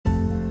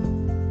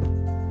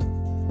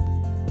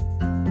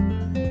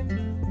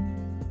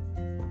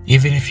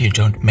Even if you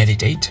don't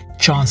meditate,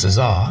 chances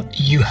are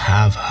you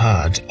have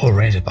heard or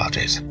read about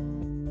it.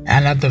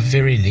 And at the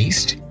very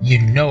least, you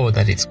know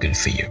that it's good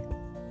for you.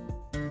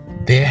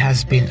 There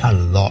has been a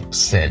lot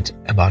said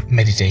about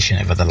meditation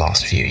over the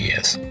last few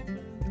years.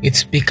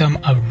 It's become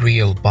a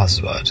real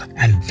buzzword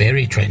and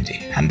very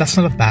trendy, and that's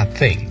not a bad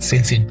thing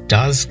since it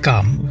does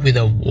come with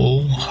a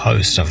whole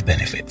host of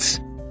benefits.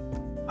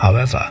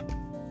 However,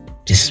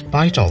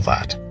 despite all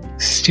that,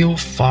 still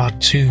far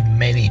too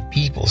many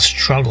people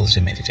struggle to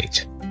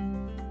meditate.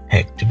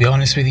 Heck, to be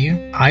honest with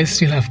you, I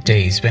still have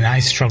days when I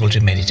struggle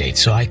to meditate,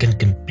 so I can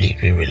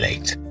completely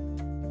relate.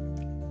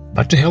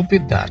 But to help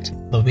with that,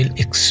 we'll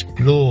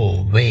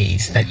explore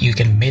ways that you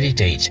can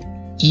meditate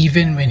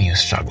even when you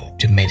struggle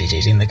to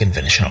meditate in the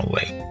conventional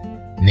way,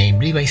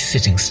 namely by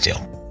sitting still.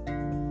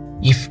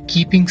 If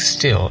keeping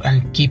still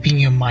and keeping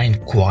your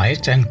mind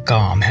quiet and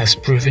calm has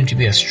proven to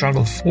be a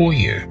struggle for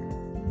you,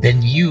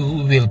 then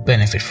you will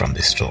benefit from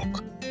this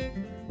talk.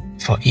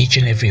 For each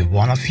and every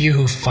one of you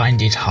who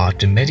find it hard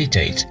to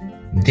meditate,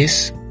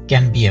 this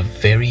can be a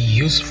very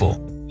useful,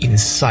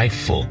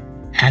 insightful,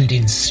 and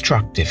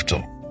instructive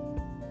talk.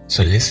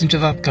 So listen to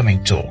the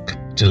upcoming talk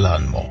to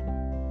learn more.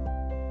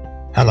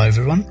 Hello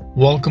everyone,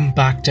 welcome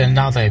back to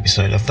another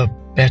episode of the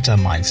Better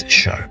Minds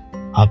Show,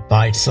 a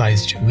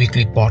bite-sized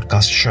weekly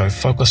podcast show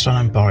focused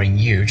on empowering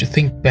you to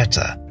think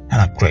better and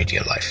upgrade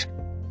your life.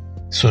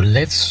 So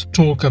let's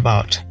talk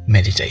about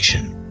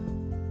meditation.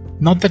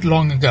 Not that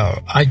long ago,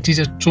 I did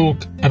a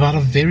talk about a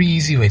very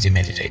easy way to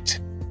meditate.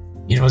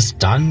 It was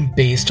done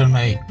based on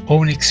my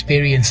own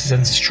experiences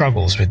and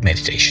struggles with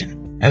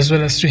meditation, as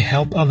well as to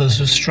help others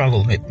who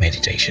struggle with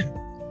meditation.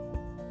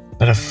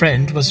 But a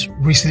friend was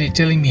recently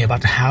telling me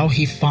about how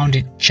he found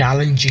it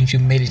challenging to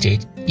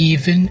meditate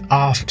even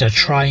after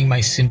trying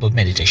my simple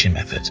meditation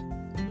method.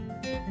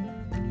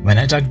 When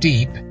I dug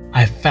deep,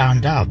 I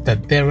found out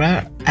that there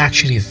were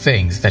actually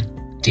things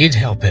that did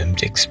help him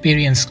to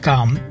experience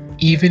calm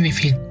even if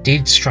he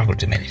did struggle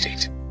to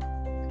meditate.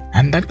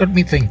 And that got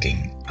me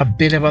thinking a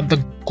bit about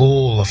the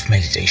goal of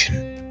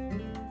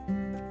meditation.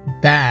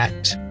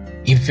 That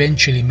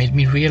eventually made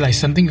me realize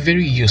something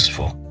very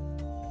useful,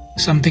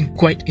 something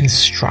quite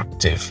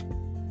instructive,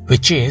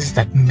 which is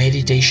that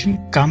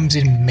meditation comes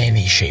in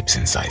many shapes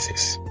and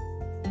sizes.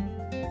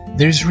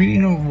 There is really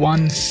no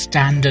one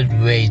standard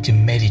way to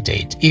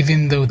meditate,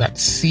 even though that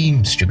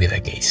seems to be the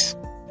case.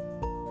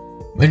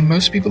 When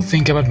most people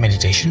think about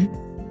meditation,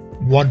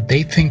 what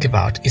they think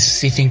about is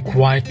sitting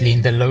quietly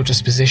in the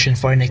lotus position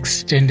for an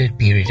extended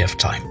period of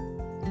time.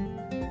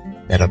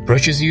 That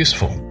approach is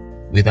useful,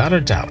 without a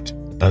doubt,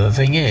 but the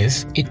thing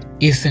is, it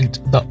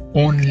isn't the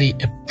only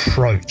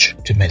approach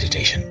to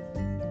meditation.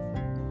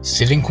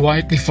 Sitting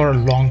quietly for a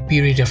long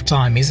period of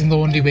time isn't the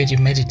only way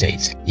to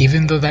meditate,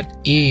 even though that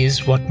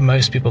is what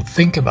most people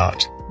think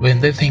about when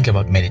they think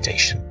about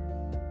meditation.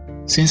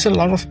 Since a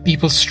lot of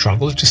people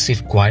struggle to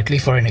sit quietly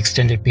for an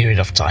extended period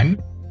of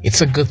time,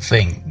 it's a good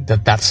thing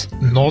that that's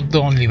not the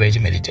only way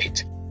to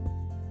meditate,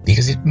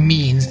 because it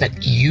means that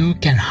you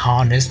can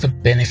harness the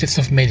benefits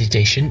of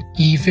meditation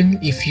even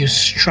if you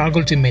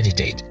struggle to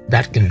meditate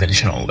that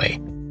conventional way.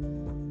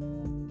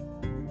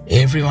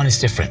 Everyone is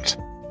different,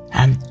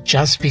 and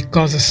just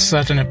because a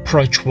certain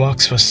approach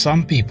works for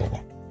some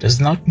people does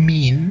not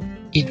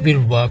mean it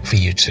will work for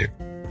you too.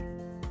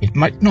 It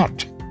might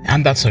not,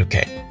 and that's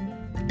okay,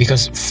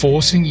 because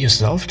forcing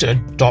yourself to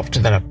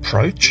adopt that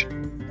approach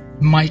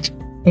might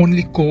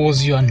only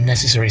cause you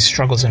unnecessary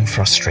struggles and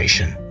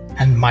frustration,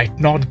 and might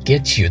not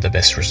get you the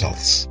best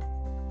results.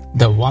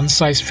 The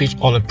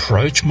one-size-fits-all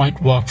approach might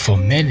work for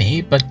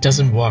many, but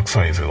doesn't work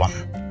for everyone.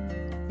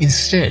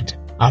 Instead,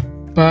 a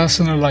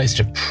personalized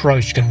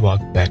approach can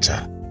work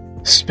better,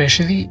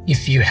 especially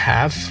if you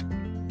have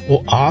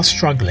or are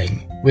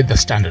struggling with the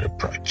standard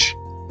approach.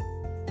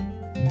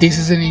 This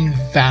is an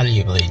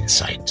invaluable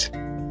insight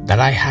that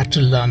I had to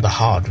learn the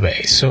hard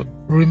way, so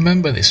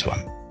remember this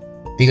one,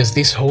 because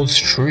this holds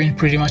true in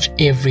pretty much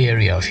every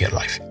area of your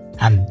life.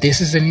 And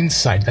this is an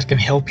insight that can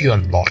help you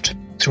a lot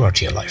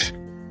throughout your life.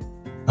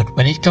 But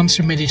when it comes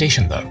to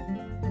meditation though,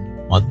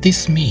 what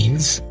this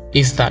means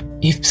is that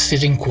if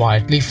sitting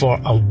quietly for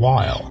a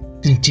while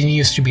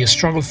continues to be a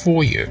struggle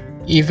for you,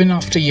 even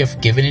after you've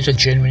given it a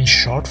genuine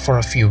shot for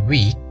a few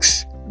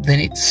weeks,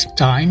 then it's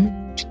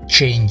time to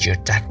change your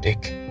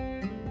tactic.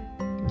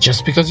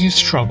 Just because you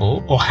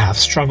struggle or have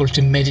struggled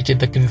to meditate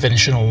the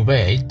conventional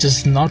way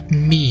does not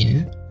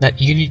mean that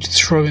you need to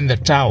throw in the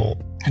towel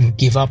and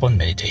give up on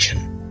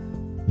meditation.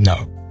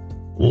 No.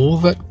 All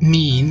that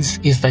means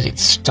is that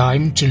it's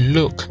time to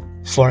look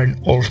for an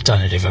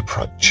alternative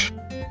approach.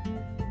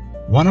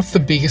 One of the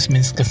biggest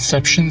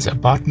misconceptions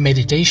about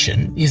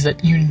meditation is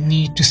that you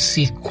need to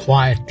sit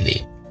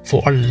quietly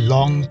for a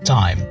long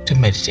time to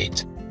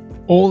meditate.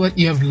 All that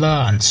you have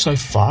learned so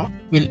far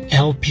will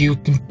help you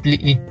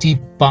completely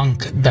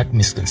debunk that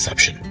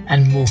misconception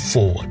and move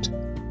forward.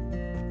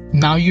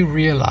 Now you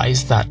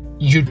realize that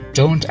you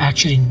don't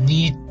actually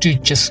need to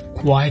just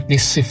quietly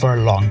sit for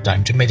a long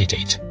time to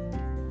meditate.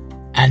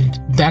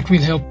 And that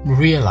will help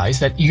realize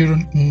that you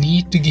don't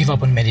need to give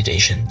up on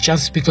meditation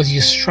just because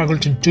you struggle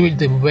to do it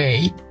the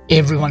way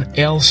everyone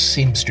else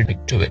seems to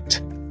do it.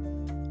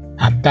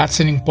 And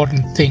that's an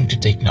important thing to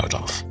take note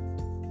of.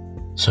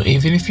 So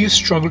even if you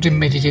struggle to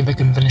meditate the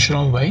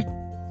conventional way,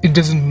 it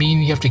doesn't mean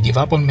you have to give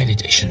up on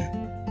meditation,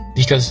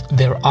 because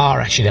there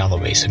are actually other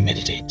ways to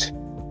meditate.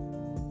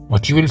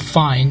 What you will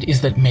find is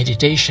that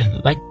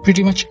meditation, like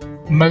pretty much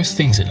most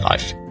things in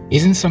life,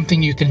 isn't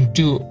something you can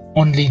do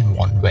only in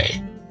one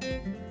way.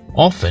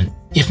 Often,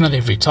 if not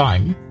every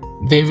time,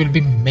 there will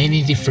be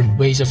many different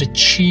ways of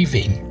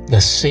achieving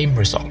the same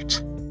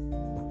result.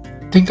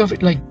 Think of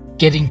it like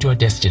getting to a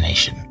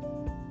destination.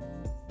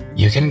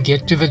 You can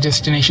get to the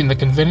destination the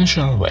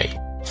conventional way,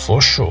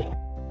 for sure,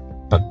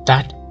 but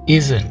that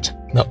isn't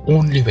the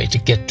only way to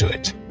get to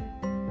it.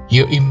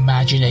 Your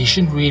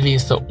imagination really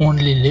is the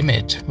only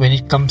limit when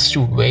it comes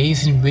to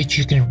ways in which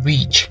you can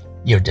reach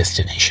your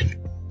destination.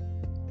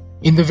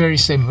 In the very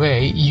same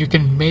way, you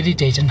can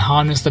meditate and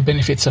harness the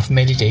benefits of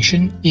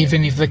meditation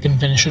even if the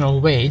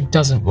conventional way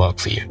doesn't work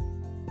for you.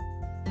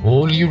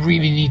 All you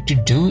really need to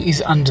do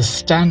is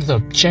understand the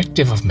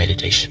objective of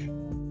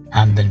meditation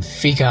and then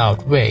figure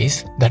out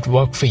ways that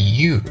work for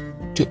you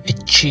to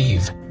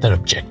achieve that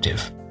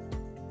objective.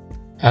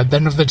 At the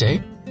end of the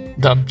day,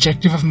 the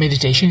objective of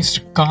meditation is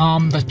to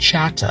calm the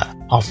chatter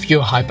of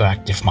your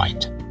hyperactive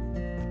mind.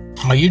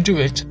 How you do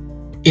it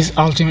is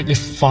ultimately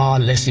far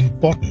less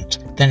important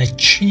than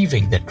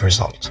achieving that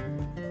result.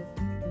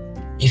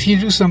 If you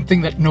do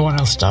something that no one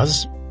else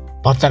does,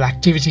 but that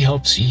activity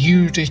helps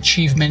you to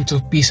achieve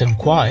mental peace and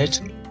quiet,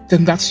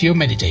 then that's your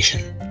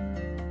meditation.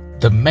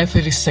 The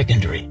method is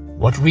secondary.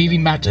 What really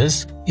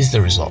matters is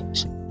the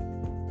result.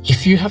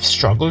 If you have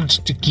struggled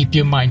to keep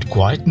your mind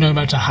quiet no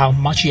matter how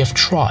much you have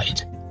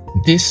tried,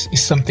 this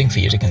is something for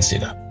you to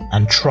consider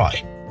and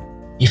try.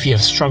 If you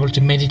have struggled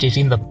to meditate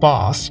in the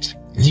past,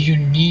 you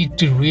need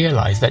to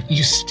realize that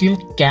you still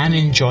can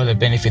enjoy the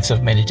benefits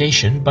of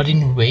meditation, but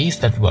in ways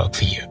that work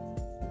for you.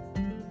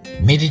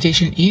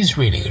 Meditation is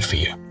really good for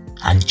you,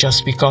 and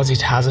just because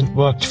it hasn't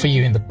worked for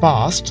you in the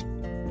past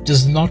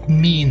does not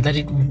mean that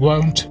it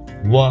won't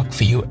work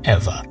for you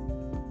ever.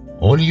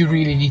 All you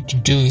really need to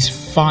do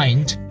is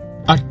find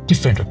a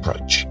different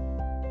approach.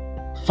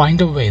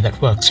 Find a way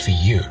that works for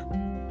you,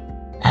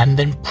 and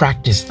then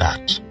practice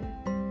that.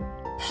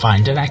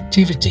 Find an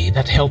activity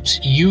that helps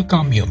you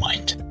calm your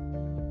mind.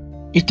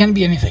 It can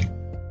be anything.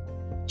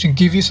 To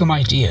give you some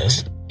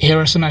ideas, here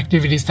are some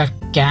activities that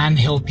can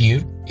help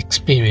you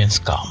experience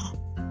calm.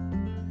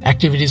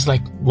 Activities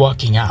like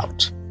working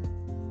out,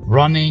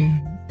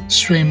 running,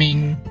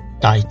 swimming,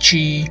 tai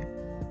chi,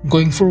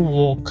 going for a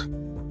walk,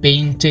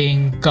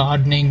 painting,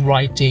 gardening,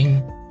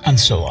 writing, and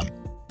so on.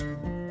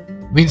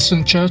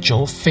 Winston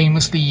Churchill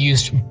famously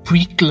used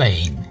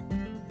bricklaying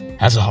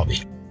as a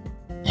hobby,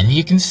 and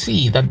you can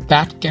see that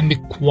that can be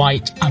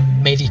quite a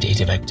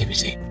meditative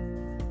activity.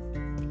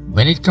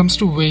 When it comes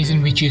to ways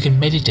in which you can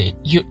meditate,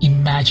 your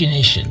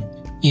imagination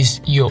is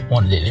your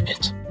only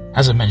limit,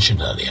 as I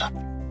mentioned earlier.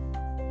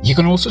 You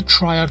can also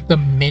try out the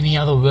many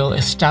other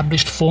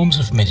well-established forms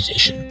of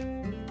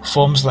meditation.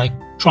 Forms like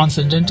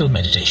transcendental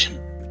meditation,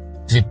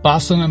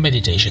 Vipassana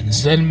meditation,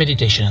 Zen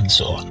meditation, and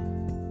so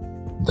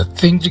on. The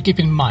thing to keep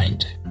in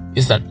mind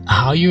is that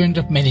how you end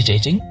up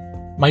meditating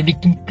might be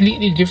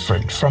completely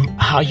different from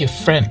how your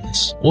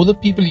friends or the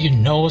people you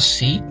know or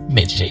see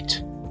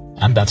meditate.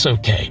 And that's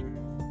okay.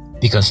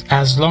 Because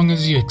as long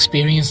as you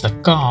experience the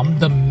calm,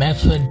 the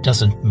method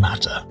doesn't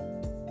matter.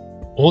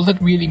 All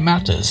that really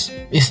matters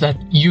is that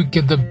you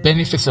get the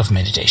benefits of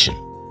meditation.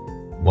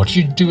 What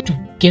you do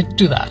to get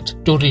to that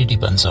totally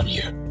depends on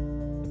you.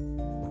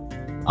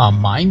 Our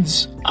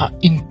minds are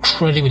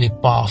incredibly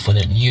powerful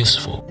and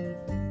useful,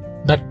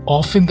 but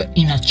often the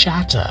inner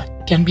chatter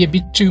can be a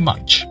bit too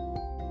much.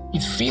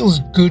 It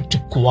feels good to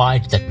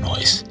quiet that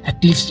noise,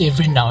 at least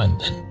every now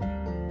and then.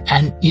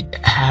 And it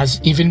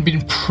has even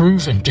been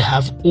proven to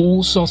have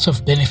all sorts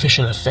of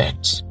beneficial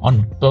effects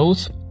on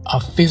both our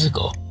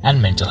physical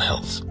and mental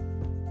health.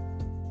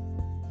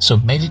 So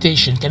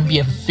meditation can be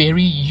a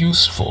very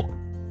useful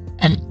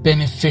and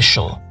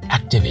beneficial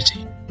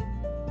activity.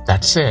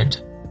 That said,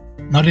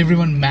 not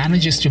everyone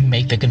manages to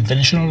make the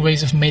conventional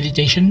ways of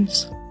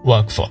meditations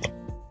work for them,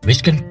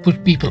 which can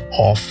put people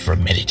off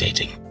from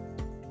meditating.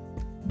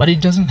 But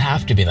it doesn't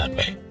have to be that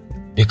way.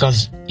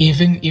 Because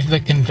even if the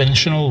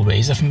conventional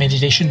ways of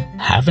meditation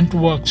haven't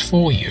worked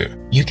for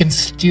you, you can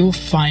still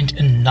find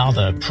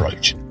another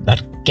approach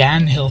that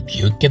can help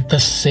you get the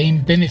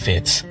same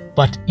benefits,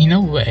 but in a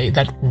way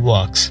that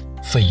works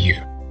for you.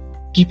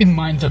 Keep in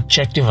mind the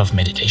objective of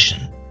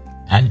meditation,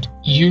 and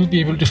you'll be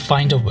able to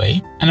find a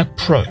way, an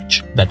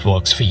approach that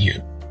works for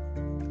you.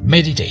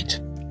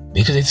 Meditate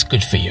because it's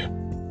good for you.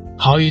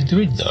 How you do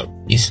it though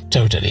is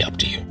totally up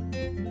to you.